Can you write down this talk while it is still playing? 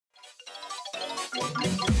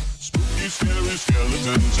Spooky, scary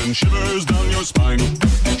skeletons and shivers down your spine.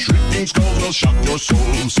 Shrieking skulls will shock your soul,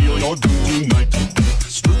 seal your doom tonight.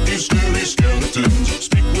 Spooky, scary skeletons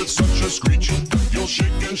speak with such a screech. You'll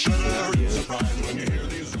shake and shudder in surprise when you hear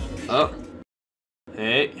these. Oh.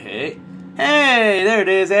 Hey, there it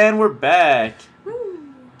is, and we're back.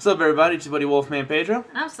 What's up, everybody? It's your buddy WolfmanPedro.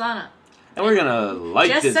 I'm Sana. And we're gonna light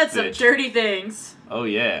Just this said bitch. some dirty things. Oh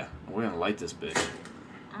yeah, we're gonna light this bitch.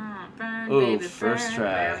 Burn, Ooh, baby, first burn.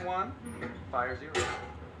 try. Fire 1, fire 0.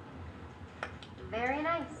 Very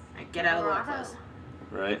nice. Right, get out of the way, Bravo. close.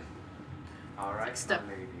 Right? Alright, Step.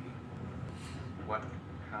 lady. What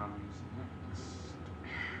comes next?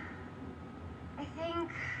 I think.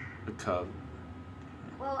 A cub.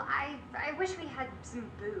 Well, I wish we had some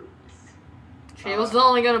boobs. She was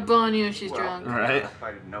only gonna bone you if she's Well, drunk. Right. If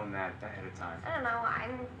I'd known that ahead of time. I don't know.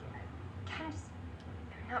 I'm kind of just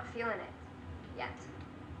not feeling it yet.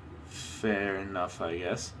 Fair enough, I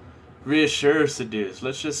guess. Reassure, seduce.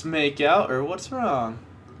 Let's just make out, or what's wrong?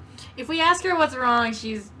 If we ask her what's wrong,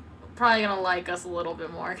 she's probably gonna like us a little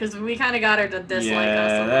bit more, because we kind of got her to dislike us a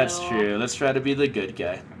Yeah, little. that's true. Let's try to be the good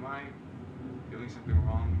guy. Am I doing something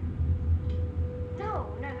wrong?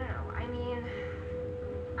 No. I mean,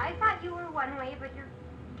 I thought you were one way, but you're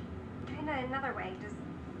kind of another way. Does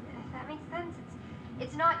that make sense?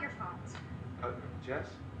 It's not your fault. Jess?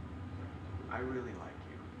 I really like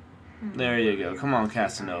you. There you go. Come on,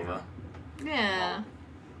 Casanova. Yeah.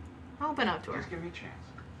 Open up to her. Just give me a chance.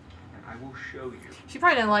 And I will show you. She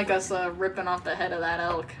probably didn't like us ripping off the head of that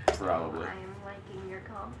elk. Probably. I'm liking your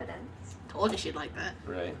confidence. Told you she'd like that.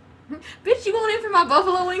 Right. Bitch, you going in for my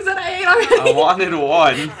buffalo wings that I ate already? I wanted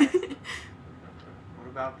one. What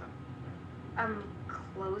about them?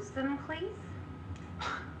 Close them, please.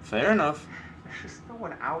 Fair enough. There's just no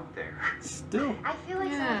one out there. Still. I feel like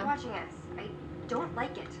Yeah. someone's watching us. I don't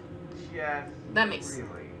like it. Yes. That makes-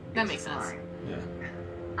 really. that It's makes sense. fine. Yeah.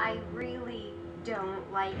 I really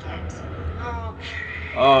don't like it. Okay.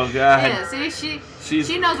 Oh god. Yeah, see, She's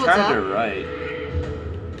she knows what's kinda up. right.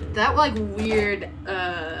 that like weird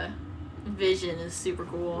vision is super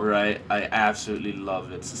cool. Right. I absolutely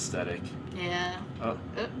love its aesthetic. Yeah. Oh.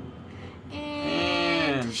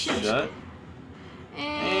 And Shut.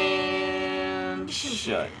 And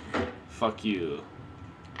Shut. Fuck you.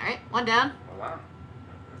 Alright, one down. Voila.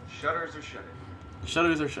 Shutters are shuttered.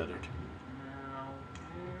 Shutters are shuttered. Now,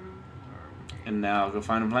 where are we? And now go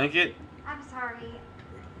find a blanket. I'm sorry.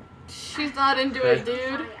 She's not into Okay. it, dude.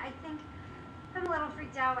 Sorry. I think I'm a little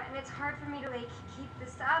freaked out, and it's hard for me to like keep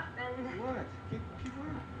this up. And What? Keep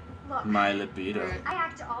what? look, My libido. Right. I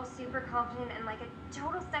act all super confident and like a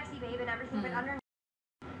total sexy babe and everything, but under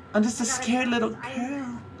I'm just a I gotta scared be little honest, girl.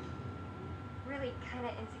 I'm really kind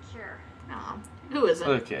of insecure. Aw, who is it?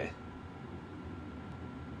 Okay.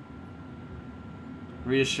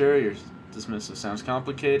 Reassure, you're dismissive. Sounds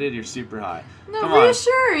complicated, you're super high. No, Come on.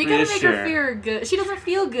 reassure. You gotta make her Reassure. feel good. She doesn't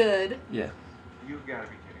feel good. Yeah. You've got to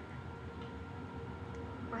be kidding me.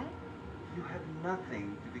 What? You have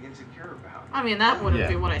nothing to be insecure about. I mean, that wouldn't Yeah.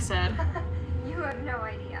 be what I said. You have no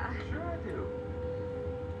idea. Sure I do.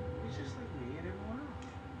 It's just like me and everyone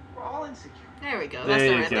else. We're all insecure. There we go. There That's the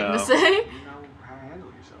you right thing go. to say. You know how to handle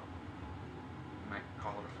yourself. You might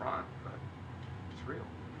call it a front, but it's real.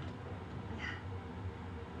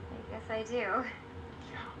 I guess I do.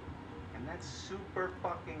 Yeah. And that's super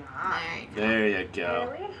fucking hot. There you go. There you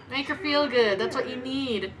go. Really? Make her feel good. That's what you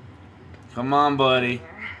need. Come on, buddy.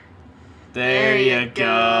 There you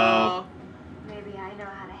go. Maybe I know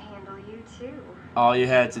how to handle you too. All you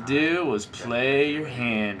had to do was play your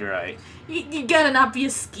hand right. You gotta not be a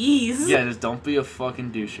skis. Yeah, just don't be a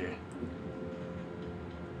fucking doucher.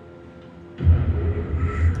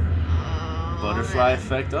 Butterfly man.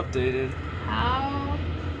 effect updated.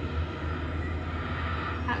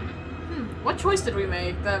 What choice did we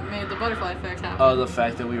make that made the butterfly effect happen? Oh, the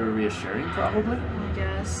fact that we were reassuring, probably? I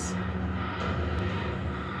guess.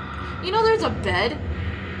 You know, there's a bed.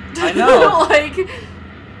 I know. Like,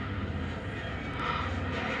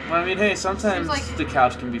 Well, I mean, hey, sometimes Seems like- the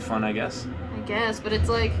couch can be fun, I guess. I guess, but it's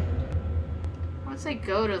like, once they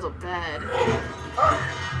go to the bed.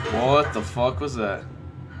 What the fuck was that?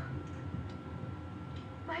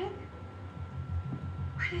 Mike?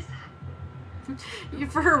 What is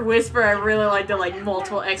that? For her whisper, I really like the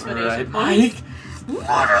multiple explanation Right, points. Mike?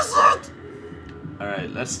 What is it?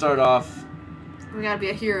 Alright, let's start off. We gotta be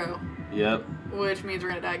a hero, Yep. which means we're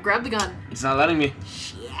gonna die. Grab the gun. It's not letting me.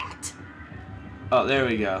 Shit. Oh, there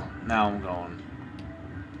we go. Now I'm going.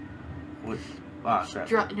 What? Ah, crap.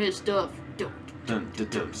 Strutting his stuff. Dun. Dun, dun,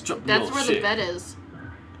 dun. Strut That's little where shit. the bed is.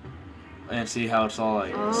 And see how it's all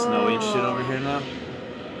like snowy and shit over here now?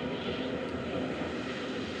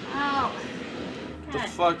 The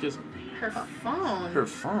fuck is her phone? her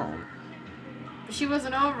phone? She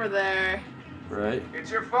wasn't over there. Right?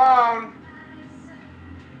 It's your phone.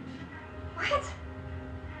 What?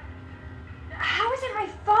 How is it my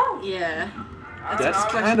phone? Yeah. That's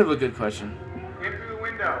kind of a good question. In through the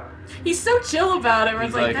window. He's so chill about it. Where He's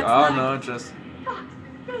it's like, like, that's oh not... no, just. Fuck's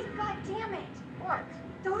sake, god damn it. What?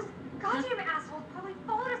 Those goddamn assholes probably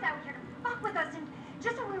followed us out here to fuck with us and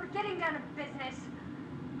just when we were getting down to business.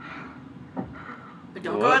 But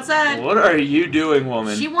don't go outside. What are you doing,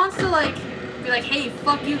 woman? She wants to like be like, hey,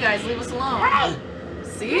 fuck you guys, leave us alone. Hey!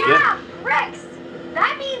 See? Yeah, Rex!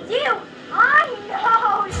 That means you! I know you're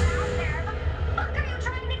out there! The fuck are you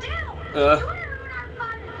trying to do? You wanna ruin our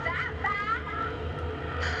fun that bad?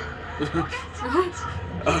 Guess what?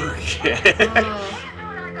 Okay. We can't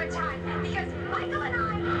ruin our good time because Michael and I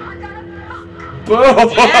are gonna fuck. Boom!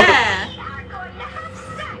 Yeah. We are going to have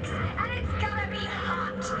sex and it's gonna be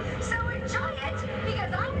hot. So enjoy it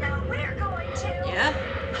because I know we're going to. Yeah.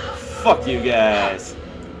 Fuck you guys.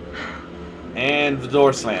 And the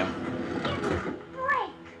door slam.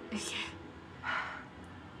 Break.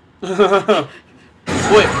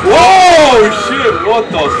 Wait. Whoa! Shit! What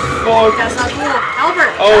the fuck? That's not cool.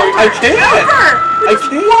 Albert. Oh, I can't. Albert! We I just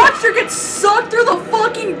can't. watched her get sucked through the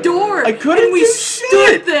fucking door. I couldn't and we do stood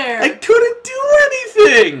shit. there. I couldn't do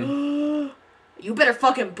anything. You better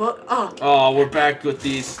fucking book. Oh. Oh, we're back with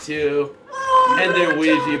these two. And their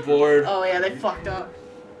Ouija board. Oh yeah, they fucked up.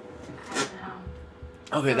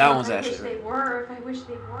 Okay, that one's I wish actually. they were, if I wish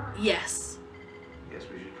they were. Yes. Guess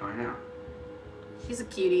we should find out. She's a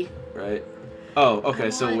cutie. Right? Oh,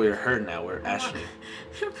 okay, so we're her now. We're Ashley.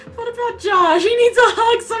 What about Josh? He needs a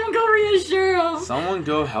hug. Someone go reassure him. Someone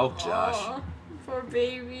go help Josh. Aw, poor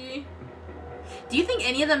baby. Do you think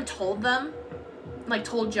any of them told them? Like,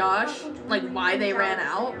 told Josh? Like, why they ran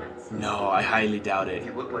out? No, I highly doubt He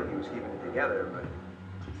it. looked like he was keeping it together, but Do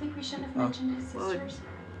you think we shouldn't have mentioned his well, sisters?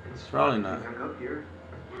 it's Probably fine. not. Hung up here.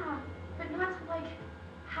 Yeah, but not to, like,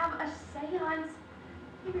 have a seance.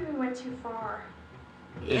 Maybe we went too far.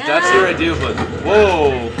 If that's your idea, but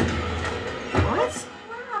whoa, What?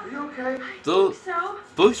 Crap. Are you okay? I Those- think so.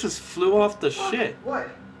 books just flew off the shit. What?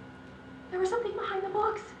 There was something behind the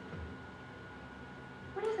books.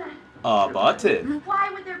 What is that? A button. Why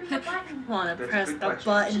would there be a button? Wanna That's a press good the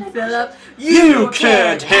question. button, Should I Philip? push You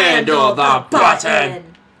can't handle the button.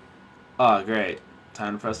 Oh, great.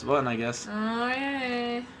 Time to press the button, I guess. Oh,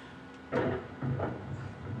 yay.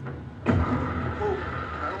 Oh,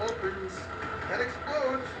 that opens. That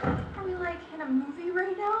explodes. Are we, like, in a movie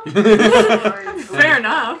right now? Fair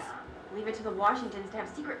enough. Leave it to the Washingtons to have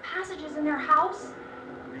secret passages in their house?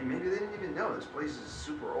 I mean, maybe they didn't even know. This place is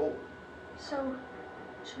super old. So,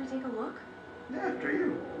 should we take a look? Yeah, after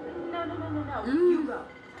you. No. Mm. You go.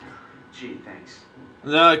 Gee, thanks.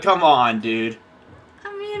 No, come on, dude.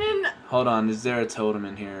 I mean, Hold on, is there a totem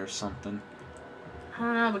in here or something? I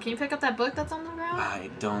don't know, but can you pick up that book that's on the ground? I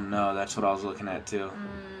don't know. That's what I was looking at too.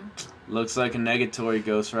 Mm. Looks like a negatory,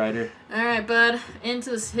 Ghost Rider. Alright, bud. Into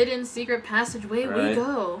this hidden secret passageway we Right.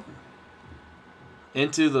 go.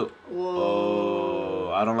 Into the. Whoa.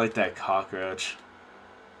 Oh, I don't like that cockroach.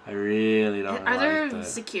 I really don't Are there like that.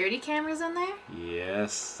 security cameras in there?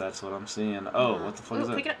 Yes, that's what I'm seeing. Oh, what the fuck is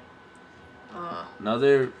pick that? it up.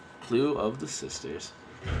 Another clue of the sisters.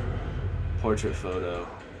 Portrait photo.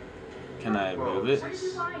 Can I move it? What did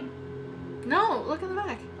you find? No, look in the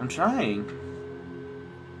back. I'm trying.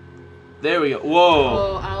 There we go.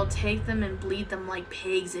 Whoa. Oh, I'll take them and bleed them like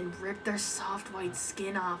pigs and rip their soft white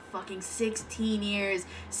skin off. Fucking 16 years.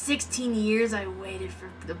 16 years I waited for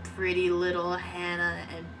the pretty little Hannah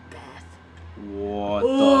and Beth. What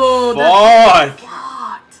Oh, the that's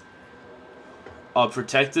fuck? fucked.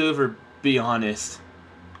 Protective or be honest?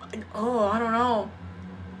 Oh, I don't know.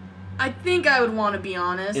 I think I would want to be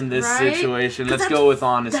honest. In this right? situation, 'Cause let's that's- go with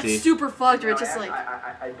honesty. That's super fucked, right? You know, Just like.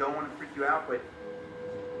 I don't want to freak you out, but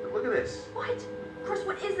look at this. What? Chris,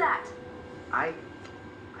 what is that? I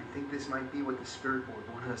think this might be what the spirit board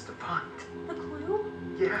wanted us to find. The clue?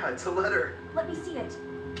 Yeah, it's a letter. Let me see it.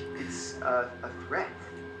 It's a threat.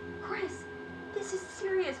 Chris, this is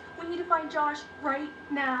serious. We need to find Josh right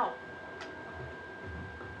now.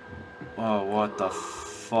 Oh, what the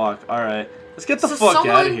fuck? Alright. Let's get the So fuck out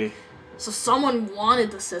someone- of here. So someone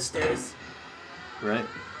wanted the sisters. Right?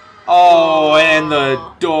 Oh, and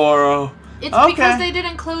the door. It's Okay. because they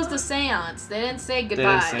didn't close the seance. They didn't say They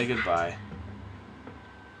goodbye. didn't say goodbye.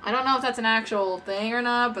 I don't know if that's an actual thing or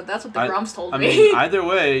not, but that's what the Grumps told I me. mean, either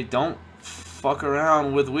way, don't fuck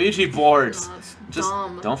around with Ouija boards. Oh, it's Just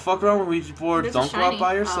dumb. don't fuck around with Ouija boards. There's a Don't go out shiny-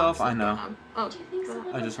 by oh, yourself. it's I like know. that. Oh, Do you think someone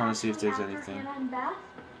I just was want to see if actually there's after anything. Hannah and Beth?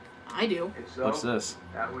 I do. If so, What's this?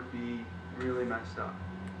 that would be really messed up.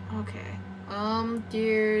 Okay.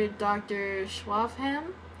 Dear Dr. Schwafham,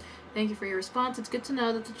 thank you for your response. It's good to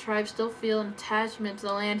know that the tribe still feel an attachment to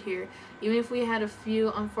the land here, even if we had a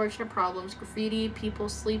few unfortunate problems. Graffiti, people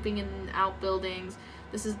sleeping in outbuildings.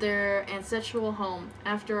 This is their ancestral home.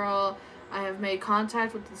 After all, I have made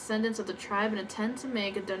contact with the descendants of the tribe and intend to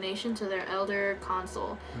make a donation to their elder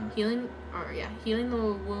consul. Healing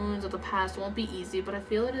the wounds of the past won't be easy, but I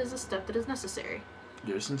feel it is a step that is necessary.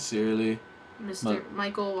 Yours sincerely, Mr.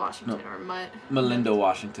 Michael Washington, or Melinda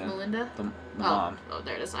Washington. Melinda? The mom. Oh,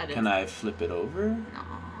 there it is. I didn't. Can I flip it over? No.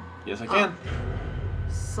 Yes, I can.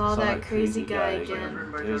 Saw that crazy guy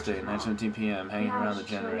again. Thursday, 9:17 p.m. Hanging around the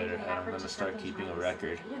generator. And I'm gonna start keeping a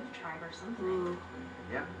record. Ooh.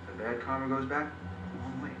 Yeah, the bad karma goes back a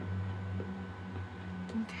long way.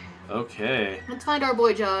 Okay. Let's find our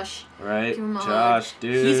boy Josh. Right, Give him a Josh, hug.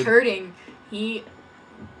 dude. He's hurting.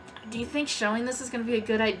 Do you think showing this is gonna be a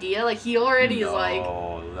good idea? Like he already is like.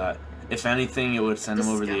 That. If anything, it would send him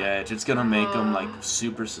This over the guy. edge. It's gonna make him like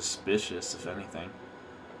super suspicious, if anything.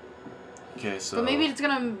 Okay, so. But maybe it's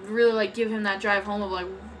gonna really like give him that drive home of like,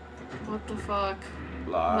 what the fuck?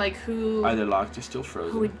 Locked. Like who? Either locked or still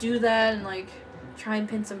frozen. Who would do that and like try and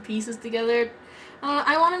pin some pieces together?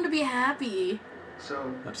 I want him to be happy.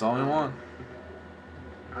 So. That's all we want.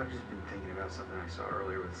 I've just been thinking about something I saw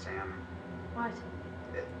earlier with Sam. What?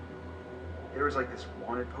 There was like this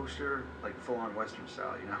wanted poster, like full-on Western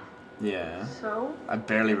style, you know? Yeah. So? I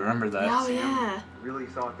barely remember that. Oh yeah. Really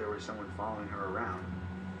thought there was someone following her around.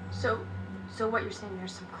 So what you're saying,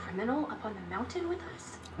 there's some criminal up on the mountain with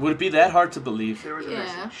us? Would it be that hard to believe? There was a Yeah.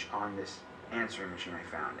 message on this answering machine I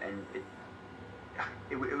found, and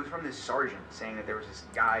it was from this sergeant saying that there was this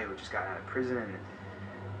guy who had just gotten out of prison and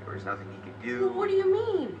there was nothing he could do. Well, what do you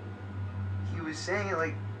mean? He was saying it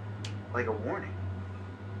like a warning.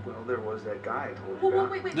 Well, there was that guy I told you Well,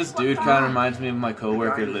 about. wait. This what dude guy? kind of reminds me of my The guy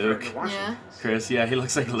coworker who Luke. threatened Washington. Chris, yeah, he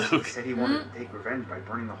looks like He Luke. said he wanted to take revenge by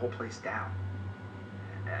burning the whole place down.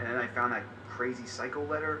 And then I found that crazy psycho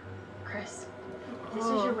letter. Chris, this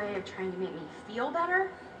is your way of trying to make me feel better?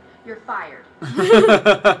 You're fired.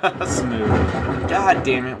 Smooth. God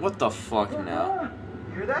damn it, what the fuck now?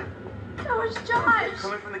 You hear that? That was Josh!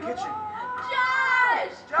 Coming from the kitchen.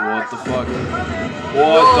 Josh! What the fuck?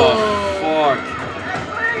 What the fuck?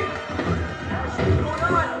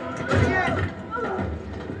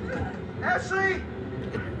 Ashley!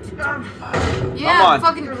 Yeah. on.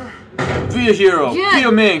 Fucking. Be a hero. Yeah. Be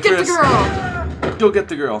a man, Get Chris. the girl. Go get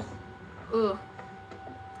the girl. Ooh.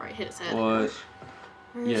 Probably hit his head. What?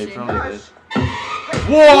 Where is Yeah, he she? probably did.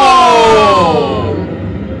 Whoa!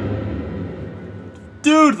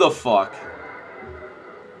 Dude, the fuck?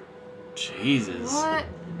 Jesus. What?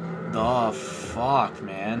 The fuck,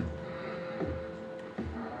 man?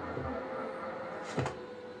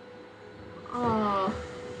 Oh.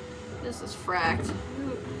 This is fracked.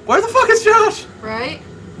 Where the fuck is Josh? Right?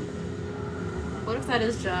 What if that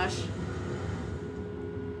is Josh?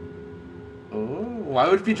 Oh, why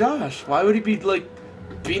would it be Josh? Why would he be, like,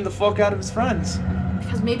 beating the fuck out of his friends?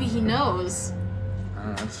 Because maybe he knows.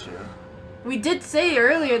 Oh, that's true. We did say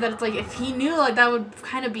earlier that it's like if he knew, like that would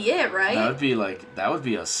kind of be it, right? That would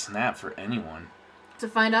be a snap for anyone. To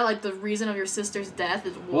find out like the reason of your sister's death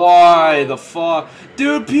is Why the fuck?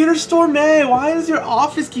 Dude, Peter Stormare, why does your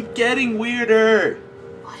office keep getting weirder?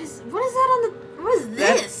 What is that on the? What is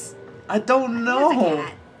this? I don't That's a know.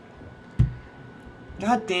 cat.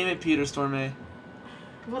 God damn it, Peter Stormare.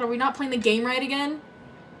 What, are we not playing the game right again?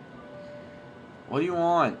 What do you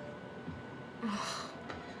want?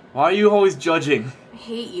 Why are you always judging? I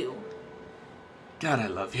hate you. God, I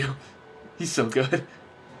love you. He's so good.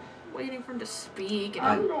 Waiting for him to speak. And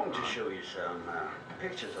I'm going to show you some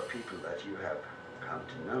pictures of people that you have come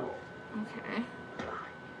to know. okay.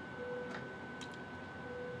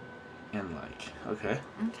 And like, okay.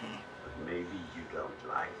 Okay. But maybe you don't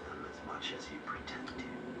like them as much as you pretend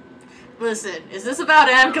to. Listen, is this about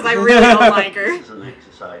Em? Because I really don't like her. This is an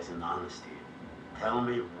exercise in honesty. Tell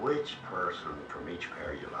me which person from each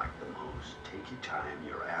pair you like the most. Take your time.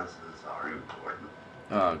 Your answers are important.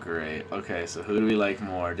 Oh, great. Okay, so who do we like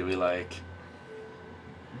more? Do we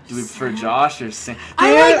prefer Josh or Sam?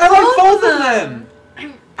 I like both of them.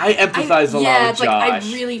 I empathize a lot yeah, with it's like I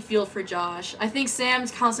Josh. really feel for Josh. I think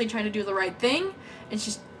Sam's constantly trying to do the right thing, and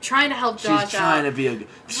she's trying to help Josh She's trying out. to be a.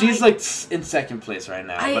 She's like in second place right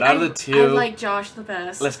now. But out of the I two, like Josh the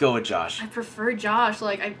best. let's go with Josh. I prefer Josh.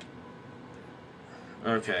 Like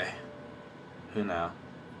Okay. Who now?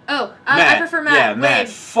 I prefer Matt. Yeah, Wait. Matt.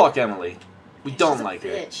 Fuck Emily. We don't She's a like her.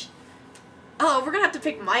 bitch. Oh, we're gonna have to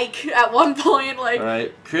pick Mike at one point. Like,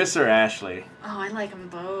 Alright, Chris or Ashley? oh, I like them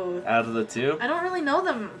both. Out of the two? I don't really know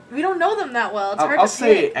them. We don't know them that well. It's hard I'll to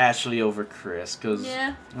say pick. Ashley over Chris, because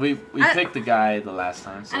Yeah. we picked the guy the last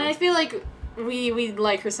time. So. And I feel like we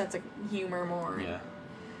like her sense of humor more. Yeah.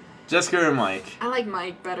 Jessica or Mike? I like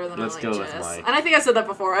Mike better than Let's I like go with Jess. Mike. And I think I said that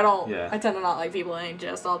before. I don't. Yeah. I tend to not like people that ain't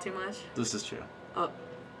Jess all too much. This is true. Oh.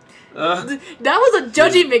 Uh, That was a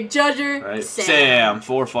Judgy McJudger. right? Sam.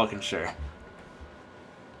 for fucking sure.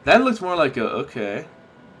 That looks more like a, okay.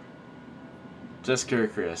 Jessica or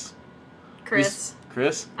Chris? Chris.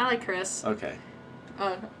 Chris? I like Chris. Okay.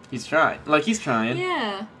 Oh. He's trying. Like, he's trying.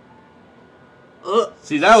 Yeah.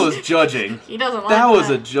 See, that was judging. He doesn't like That was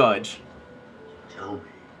a that. judge. Tell me,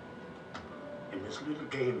 in this little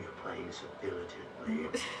game you're playing so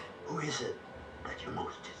diligently, who is it that you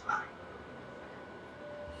most dislike?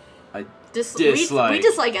 I We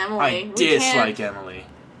dislike Emily. I We dislike can't- Emily.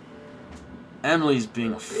 Emily's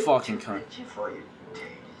being a fucking cunt. Bitchy for your taste.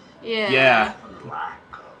 Yeah. Yeah. Lack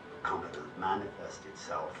of confidence manifests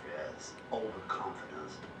itself as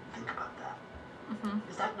overconfidence. Think about that. Mhm.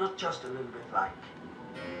 Is that not just a little bit like...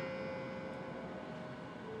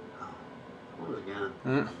 Oh, once again,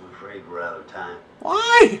 I'm afraid we're out of time.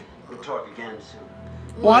 Why? We'll talk again soon.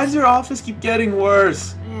 Why does your office keep getting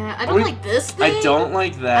worse? Yeah, I Are don't we- like this thing. I don't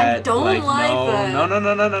like that. I don't like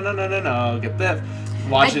that. No. Get that.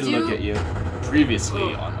 Watch I it do- look at you.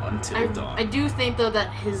 Previously on Until Dawn. I do think though that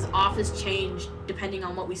his office changed depending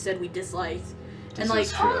on what we said we disliked. And This like,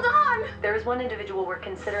 is true. Hold on! There is one individual we're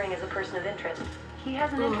considering as a person of interest. He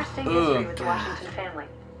has an Ugh. interesting Ugh. history with the Washington family.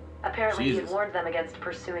 Apparently, he Jesus. had warned them against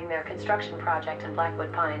pursuing their construction project in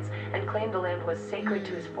Blackwood Pines and claimed the land was sacred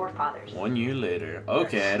to his forefathers. 1 year later.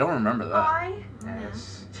 Okay, I don't remember that.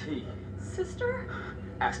 S.T. Sister?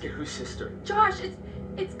 Ask her whose sister. Josh,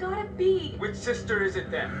 it's gotta be. Which sister is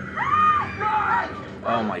it then?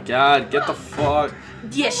 Oh my god, get the fuck.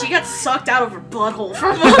 yeah, she got sucked out of her butthole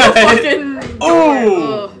from the fucking.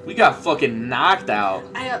 Oh! Ugh. We got fucking knocked out.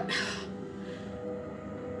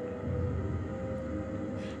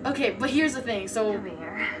 Okay, but here's the thing. So Come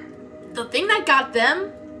here. the thing that got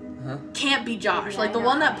them Huh? can't be Josh. Like the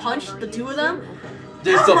one that punched the two of them.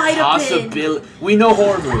 There's That a might have been. possibility. We know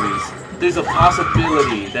horror movies. There's a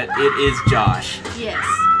possibility that it is Josh. Yes.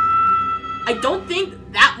 I don't think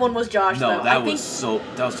that one was Josh. No, though. that I think, was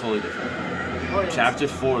totally different. Oh, yes. Chapter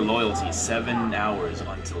 4, Loyalty, 7 hours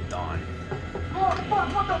until dawn. What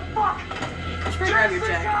the fuck? You should probably grab your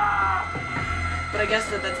jacket. But I guess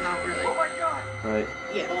that's not really. Oh my god! Right.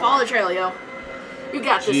 Yeah, follow the trail, yo. You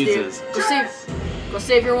got this, Jesus. dude. Go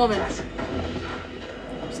save your woman.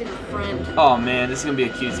 Save your friend. Oh man, this is gonna be a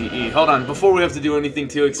QTE. Hold on, before we have to do anything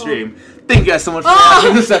too extreme. Thank you guys so much for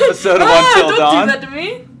watching this episode of Until don't Dawn. do that to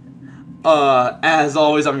me. As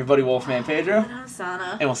always, I'm your buddy Wolfman Pedro.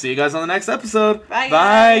 Sana. And we'll see you guys on the next episode. Bye,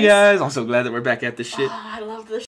 Bye guys. guys. I'm so glad that we're back at this shit. Oh, I love this.